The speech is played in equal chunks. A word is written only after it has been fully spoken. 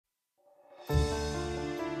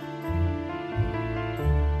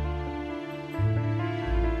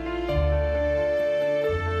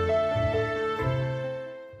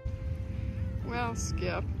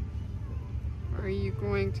Skip. Are you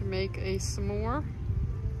going to make a s'more?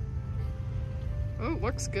 Oh, it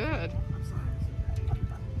looks good.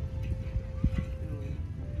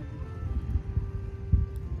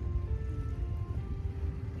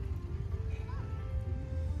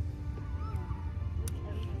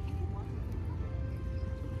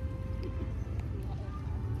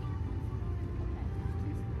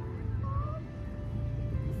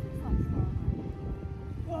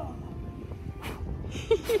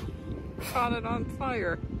 Caught it on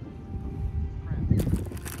fire.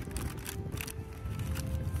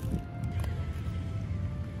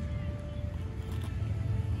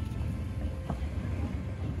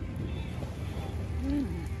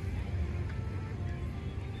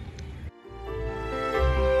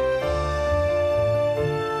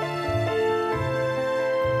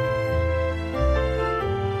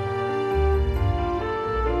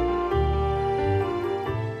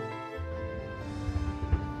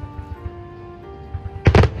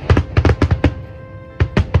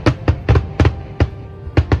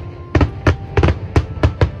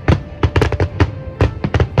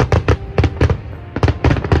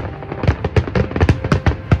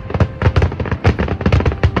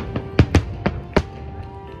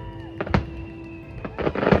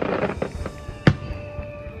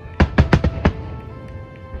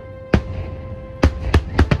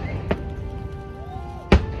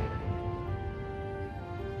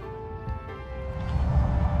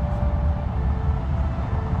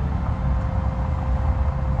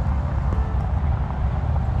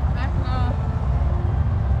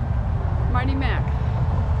 Mack.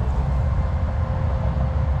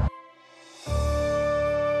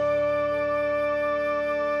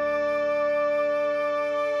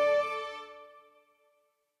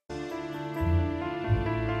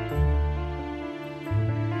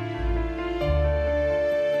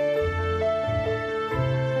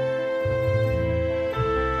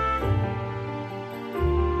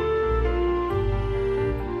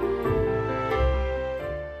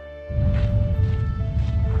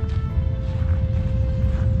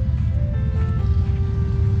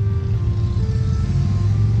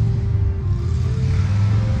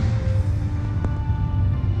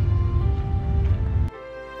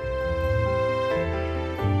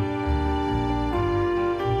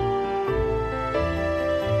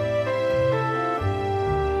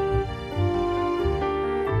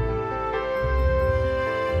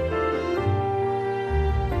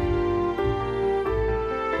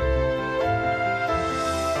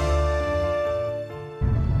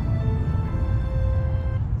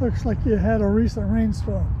 Looks like you had a recent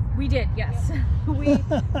rainstorm. We did, yes. we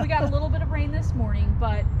got a little bit of rain this morning,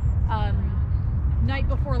 but night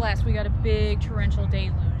before last we got a big torrential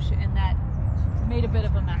deluge, and that made a bit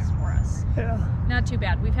of a mess for us. Yeah. Not too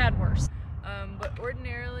bad. We've had worse. But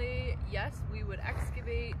ordinarily, yes, we would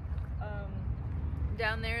excavate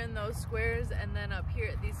down there in those squares, and then up here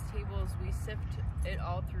at these tables we sift it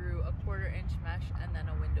all through a 1/4 inch mesh and then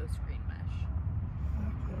a window screen mesh.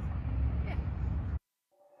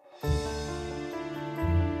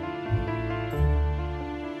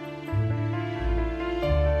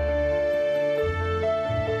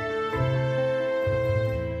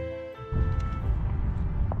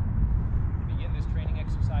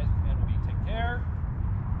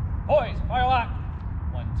 Boys, fire lock.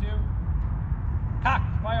 1, 2. Cock,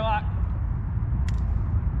 fire lock.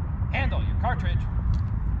 Handle your cartridge.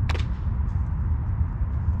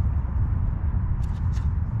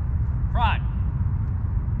 Prime.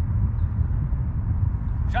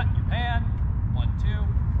 Shut your pan. 1,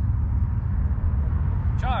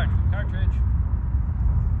 2. Charge with cartridge.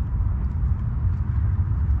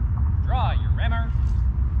 Draw your rammer.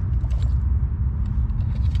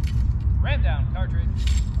 Ram down cartridge.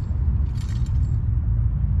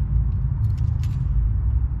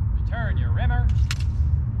 Turn your rimmer.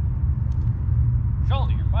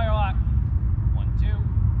 Shoulder your fire lock. 1, 2.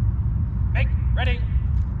 Make ready.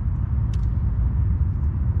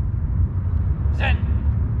 Send.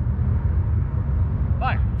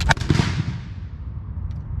 Fire.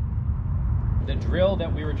 The drill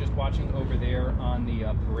that we were just watching over there on the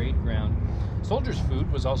parade ground, soldiers' food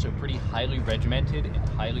was also pretty highly regimented and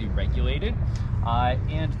highly regulated.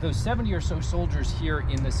 And those 70 or so soldiers here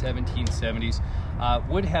in the 1770s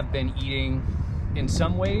would have been eating, in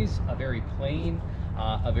some ways, a very plain,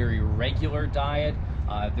 a very regular diet.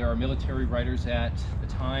 There are military writers at the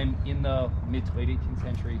time in the mid to late 18th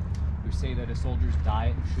century who say that a soldier's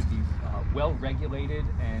diet should be well regulated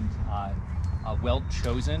and well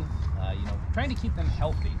chosen, you know, trying to keep them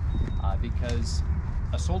healthy, because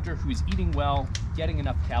a soldier who's eating well, getting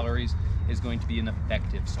enough calories, is going to be an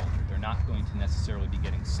effective soldier. They're not going to necessarily be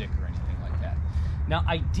getting sick or anything like that. Now,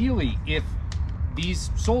 ideally, if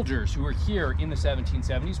these soldiers who were here in the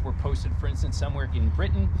 1770s were posted, for instance, somewhere in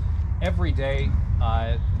Britain, every day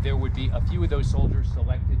there would be a few of those soldiers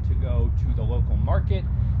selected to go to the local market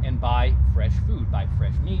and buy fresh food, buy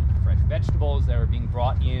fresh meat, fresh vegetables that are being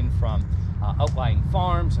brought in from outlying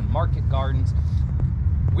farms and market gardens.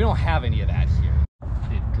 We don't have any of that here.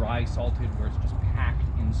 It's dry salted, where it's just packed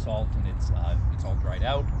in salt and it's all dried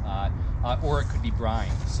out, or it could be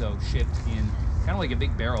brined, so shipped in kind of like a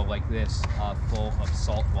big barrel like this, full of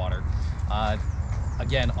salt water.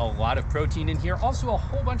 Again, a lot of protein in here, also a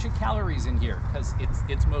whole bunch of calories in here because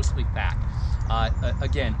it's mostly fat.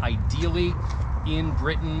 Again, ideally in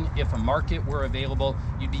Britain, if a market were available,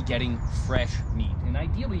 you'd be getting fresh meat, and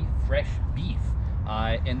ideally fresh beef,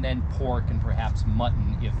 and then pork and perhaps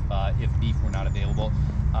mutton if beef were not available.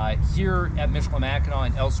 Here at Michilimackinac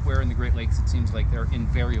and elsewhere in the Great Lakes, it seems like they're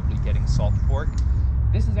invariably getting salt pork.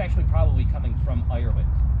 This is actually probably coming from Ireland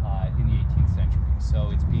in the 18th century.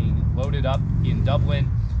 So it's being loaded up in Dublin,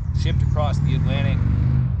 shipped across the Atlantic,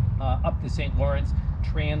 up the St. Lawrence,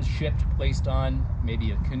 transshipped, placed on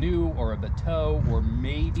maybe a canoe or a bateau or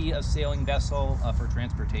maybe a sailing vessel for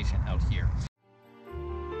transportation out here.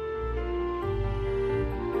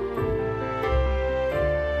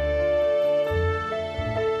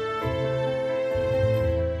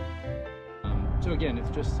 So again, it's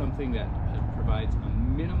just something that provides a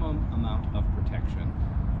minimum amount of protection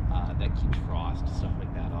that keeps frost, stuff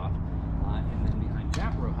like that off. And then behind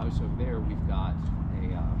that row house over there, we've got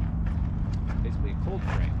basically a cold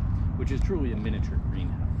frame, which is truly a miniature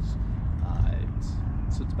greenhouse.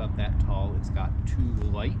 It's about that tall. It's got 2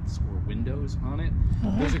 lights or windows on it.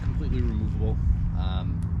 Those are completely removable.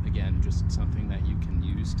 Again, just something that you can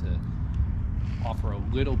use to offer a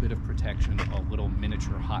little bit of protection, a little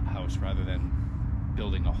miniature hothouse rather than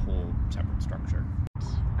building a whole separate structure.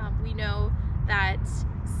 We know that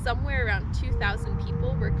somewhere around 2,000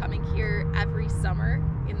 people were coming here every summer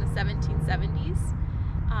in the 1770s.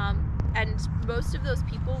 And most of those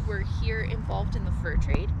people were here involved in the fur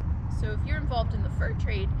trade. So if you're involved in the fur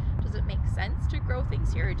trade, does it make sense to grow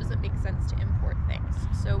things here, or does it make sense to import things?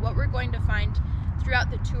 So what we're going to find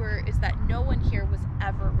throughout the tour is that no one here was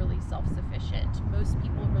ever really self-sufficient. Most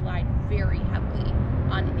people relied very heavily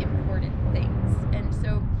on imported things. And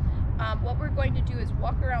so what we're going to do is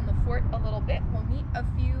walk around the fort a little bit. We'll meet a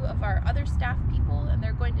few of our other staff people, and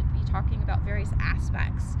they're going to be talking about various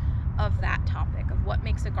aspects of that topic, of what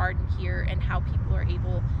makes a garden here and how people are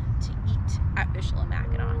able to eat at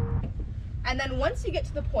Michilimackinac. And then once you get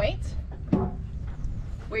to the point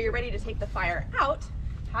where you're ready to take the fire out,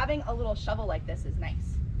 having a little shovel like this is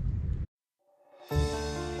nice.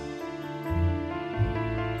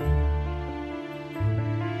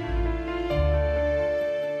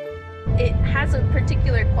 It has a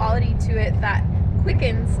particular quality to it that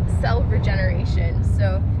quickens cell regeneration,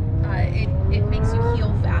 so it makes you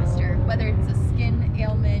heal faster, whether it's a skin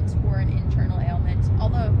ailment or an internal ailment.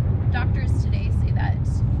 Although doctors today say that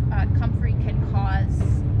comfrey can cause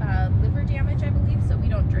liver damage, I believe, so we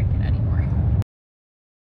don't drink it anymore.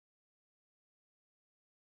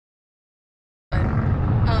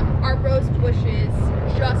 Our rose bushes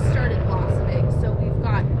just started blossoming, so we've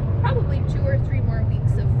got probably 2 or 3 more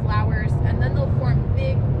weeks of flowers, and then they'll form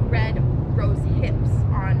big red rose hips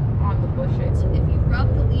on the bushes. If you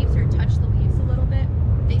rub the leaves or touch the leaves a little bit,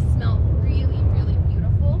 they smell really, really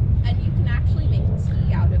beautiful, and you can actually make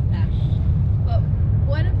tea out of them. But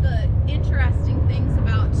one of the interesting things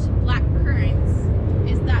about black currants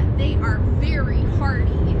is that they are very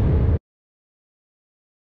hardy.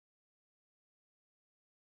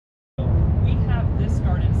 We have this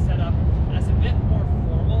garden set up as a bit more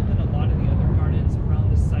formal than a lot of the other gardens around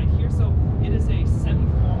the site here. So it is a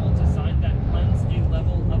semi-formal design that blends a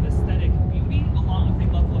level of aesthetic beauty along with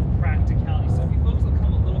a level of practicality. So if you folks will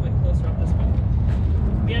come a little bit closer up this way.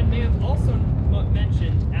 Dan may have also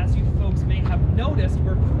mentioned, as you folks may have noticed,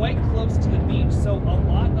 we're quite close to the beach. So a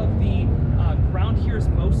lot of the ground here is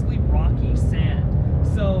mostly rocky sand.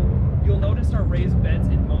 So you'll notice our raised beds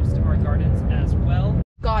in most of our gardens as well.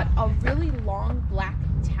 Got a really long black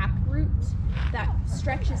taproot that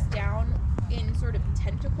stretches down in sort of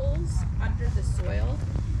tentacles under the soil,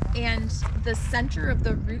 and the center of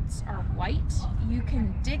the roots are white. You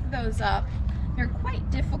can dig those up. They're quite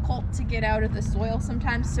difficult to get out of the soil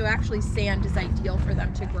sometimes, so actually sand is ideal for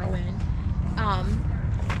them to grow in.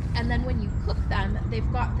 And then when you cook them,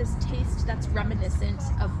 they've got this taste that's reminiscent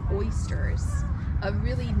of oysters, a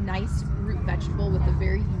really nice root vegetable with a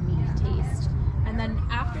very unique taste. And then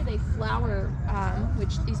after they flower,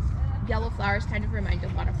 which these yellow flowers kind of remind a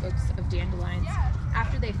lot of folks of dandelions,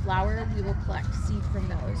 after they flower, we will collect seed from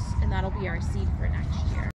those, and that'll be our seed for next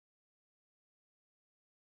year.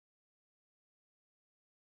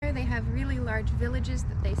 They have really large villages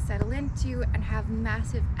that they settle into and have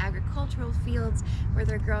massive agricultural fields where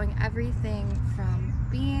they're growing everything from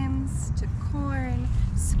beans to corn,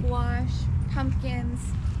 squash, pumpkins,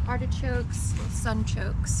 artichokes,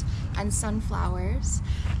 sunchokes, and sunflowers.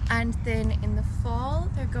 And then in the fall,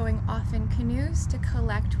 they're going off in canoes to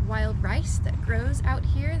collect wild rice that grows out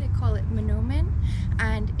here. They call it monomen.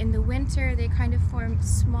 And in the winter, they kind of form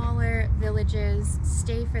smaller villages,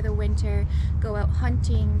 stay for the winter, go out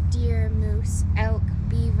hunting deer, moose, elk,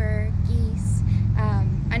 beaver, geese,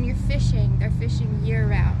 and you're fishing. They're fishing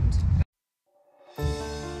year-round.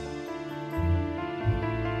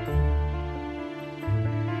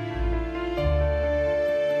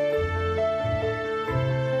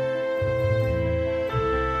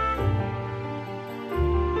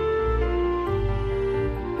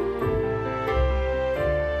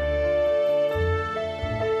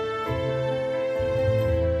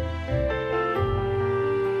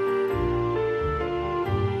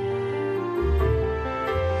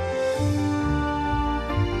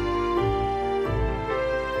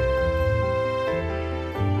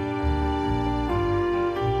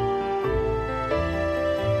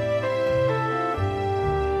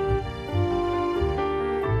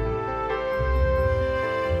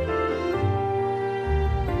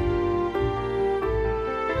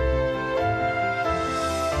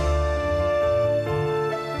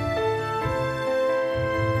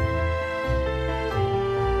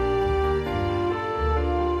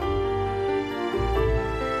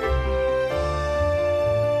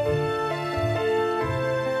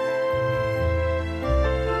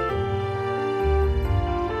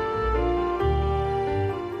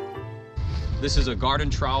 This is a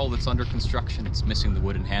garden trowel that's under construction. It's missing the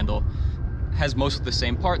wooden handle. It has most of the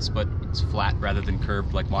same parts, but it's flat rather than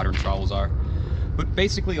curved like modern trowels are. But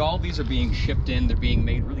basically all these are being shipped in. They're being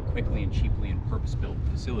made really quickly and cheaply in purpose-built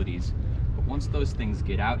facilities. But once those things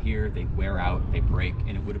get out here, they wear out, they break,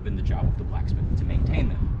 and it would have been the job of the blacksmith to maintain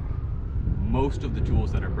them. Most of the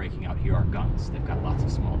tools that are breaking out here are guns. They've got lots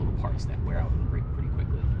of small little parts that wear out and break pretty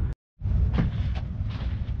quickly.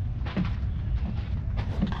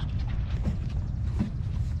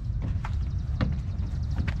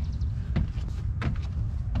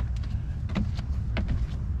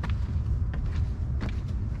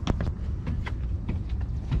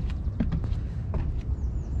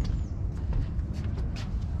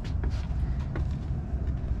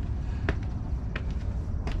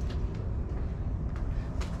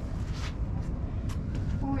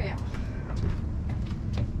 Oh yeah.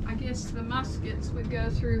 I guess the muskets would go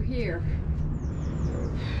through here.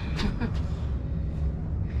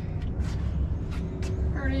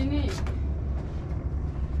 Pretty neat.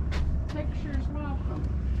 Pictures welcome.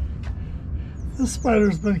 This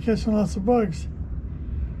spider's been catching lots of bugs.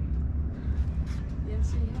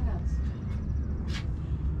 Yes, he has.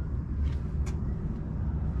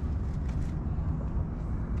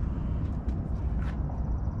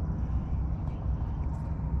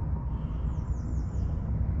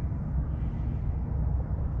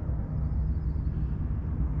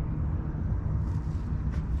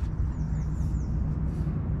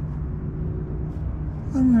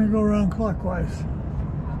 I'm going to go around clockwise.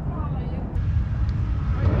 I'll follow you.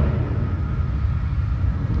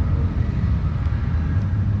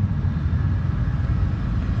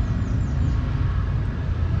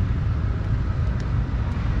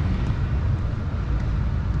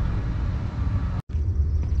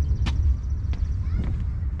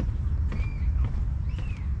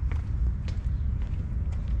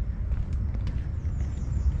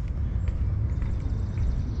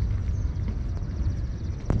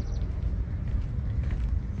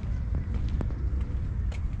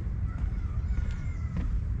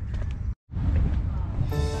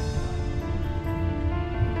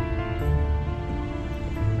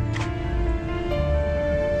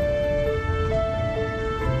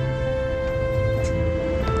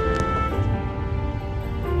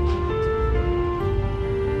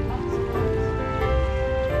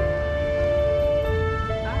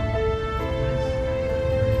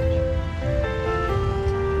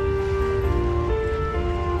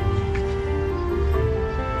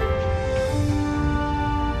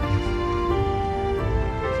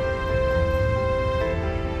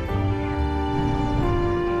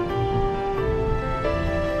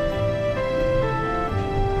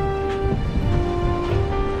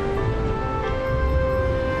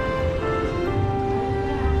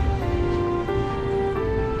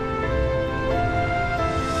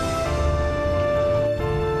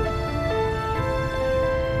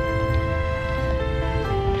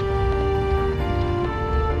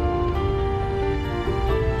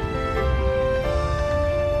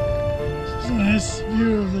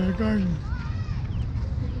 view of their garden.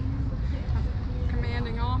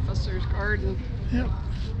 Commanding officer's garden. Yep.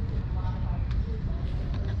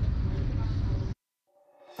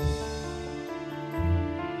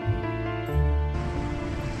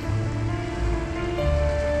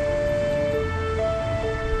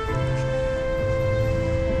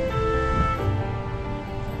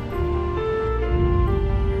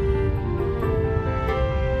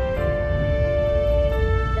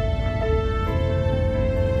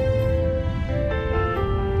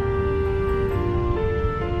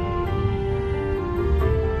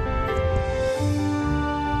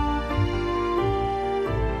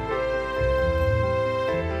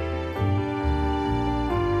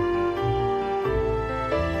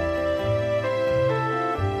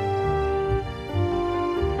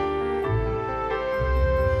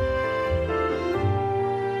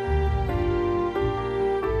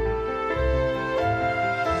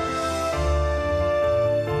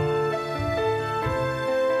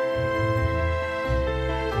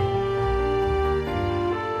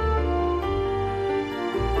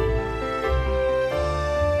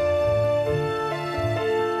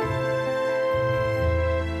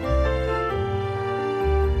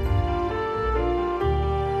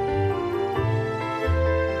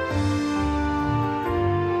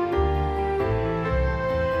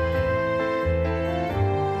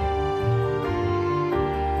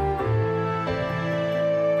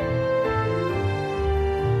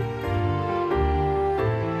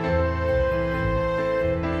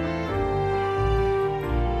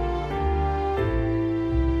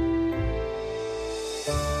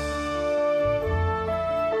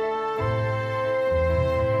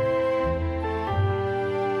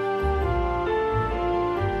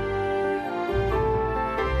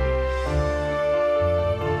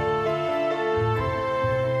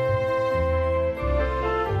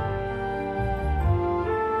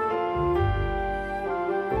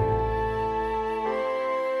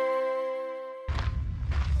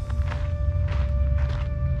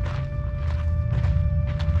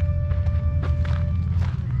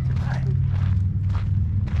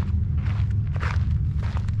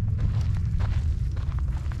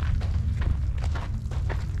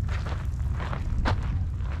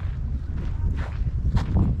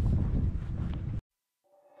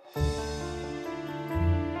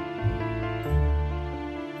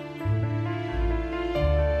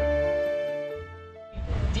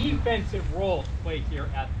 defensive role to play here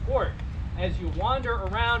at the fort. As you wander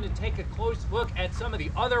around and take a close look at some of the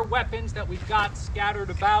other weapons that we've got scattered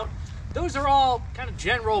about, those are all kind of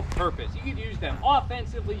general purpose. You could use them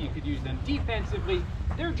offensively, you could use them defensively.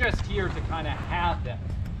 They're just here to kind of have them.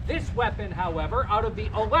 This weapon, however, out of the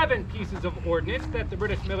 11 pieces of ordnance that the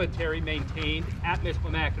British military maintained at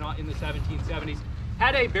Michilimackinac in the 1770s,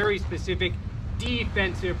 had a very specific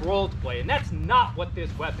defensive role to play, and that's not what this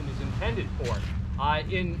weapon is intended for.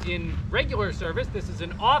 In regular service, this is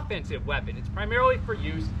an offensive weapon. It's primarily for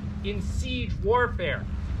use in siege warfare.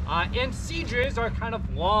 And sieges are kind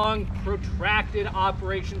of long, protracted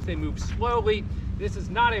operations. They move slowly. This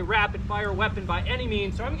is not a rapid-fire weapon by any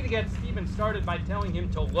means, so I'm going to get Stephen started by telling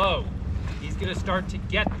him to load. He's going to start to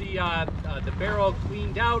get the barrel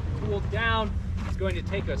cleaned out, cooled down. He's going to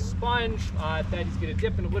take a sponge that he's going to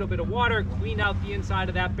dip in a little bit of water, clean out the inside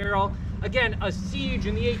of that barrel. Again, a siege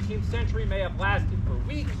in the 18th century may have lasted for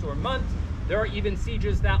weeks or months. There are even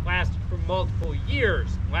sieges that lasted for multiple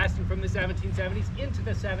years, lasting from the 1770s into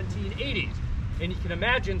the 1780s. And you can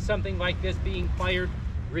imagine something like this being fired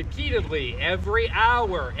repeatedly, every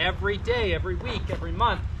hour, every day, every week, every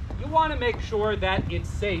month. You want to make sure that it's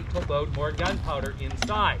safe to load more gunpowder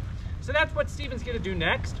inside. So that's what Stephen's going to do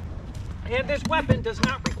next. And this weapon does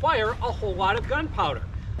not require a whole lot of gunpowder.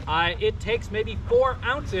 It takes maybe 4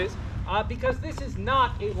 ounces because this is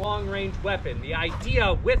not a long-range weapon. The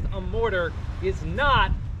idea with a mortar is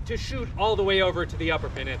not to shoot all the way over to the Upper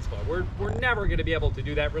Peninsula. We're never going to be able to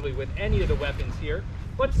do that really with any of the weapons here.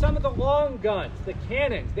 But some of the long guns, the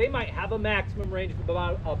cannons, they might have a maximum range of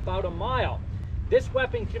about a mile. This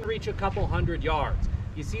weapon can reach a couple hundred yards.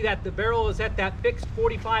 You see that the barrel is at that fixed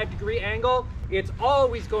 45-degree angle. It's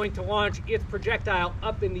always going to launch its projectile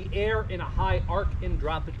up in the air in a high arc and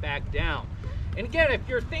drop it back down. And again, if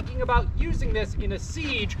you're thinking about using this in a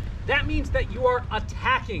siege, that means that you are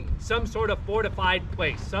attacking some sort of fortified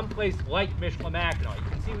place, someplace like Michilimackinac.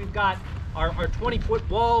 You can see we've got our 20-foot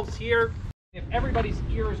walls here. If everybody's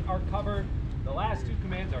ears are covered, the last 2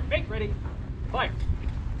 commands are make ready, fire.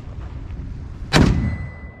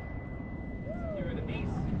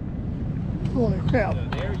 Holy crap.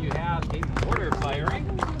 So there you have a mortar firing.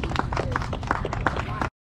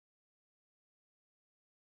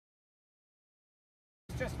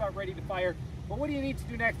 about ready to fire. But what do you need to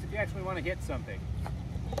do next if you actually want to hit something?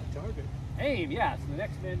 Target. Aim, yeah. So the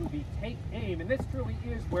next command would be take aim. And this truly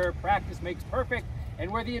is where practice makes perfect and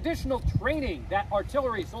where the additional training that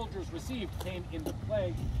artillery soldiers received came into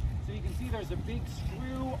play. So you can see there's a big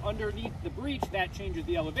screw underneath the breech that changes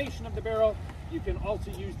the elevation of the barrel. You can also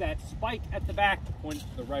use that spike at the back to point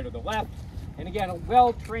to the right or the left. And again, a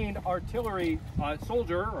well-trained artillery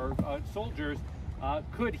soldier or soldiers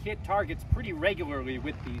could hit targets pretty regularly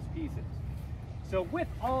with these pieces. So with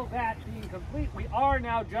all that being complete, we are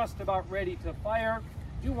now just about ready to fire.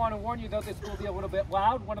 I do want to warn you though, this will be a little bit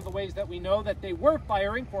loud. One of the ways that we know that they were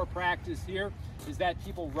firing for practice here is that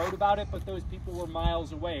people wrote about it, but those people were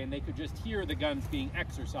miles away and they could just hear the guns being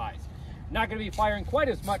exercised. Not going to be firing quite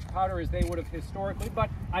as much powder as they would have historically, but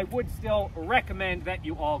I would still recommend that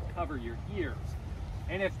you all cover your ears.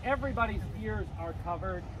 And if everybody's ears are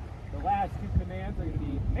covered, the last two commands are going to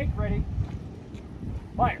be make ready,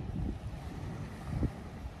 fire.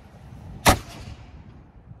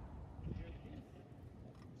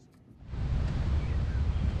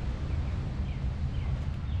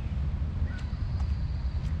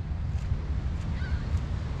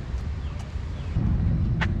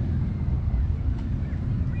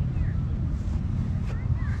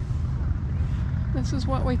 This is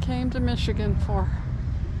what we came to Michigan for.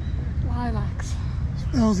 Lilacs.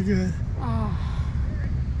 Smells good. Oh.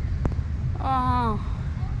 Oh.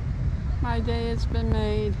 My day has been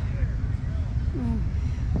made.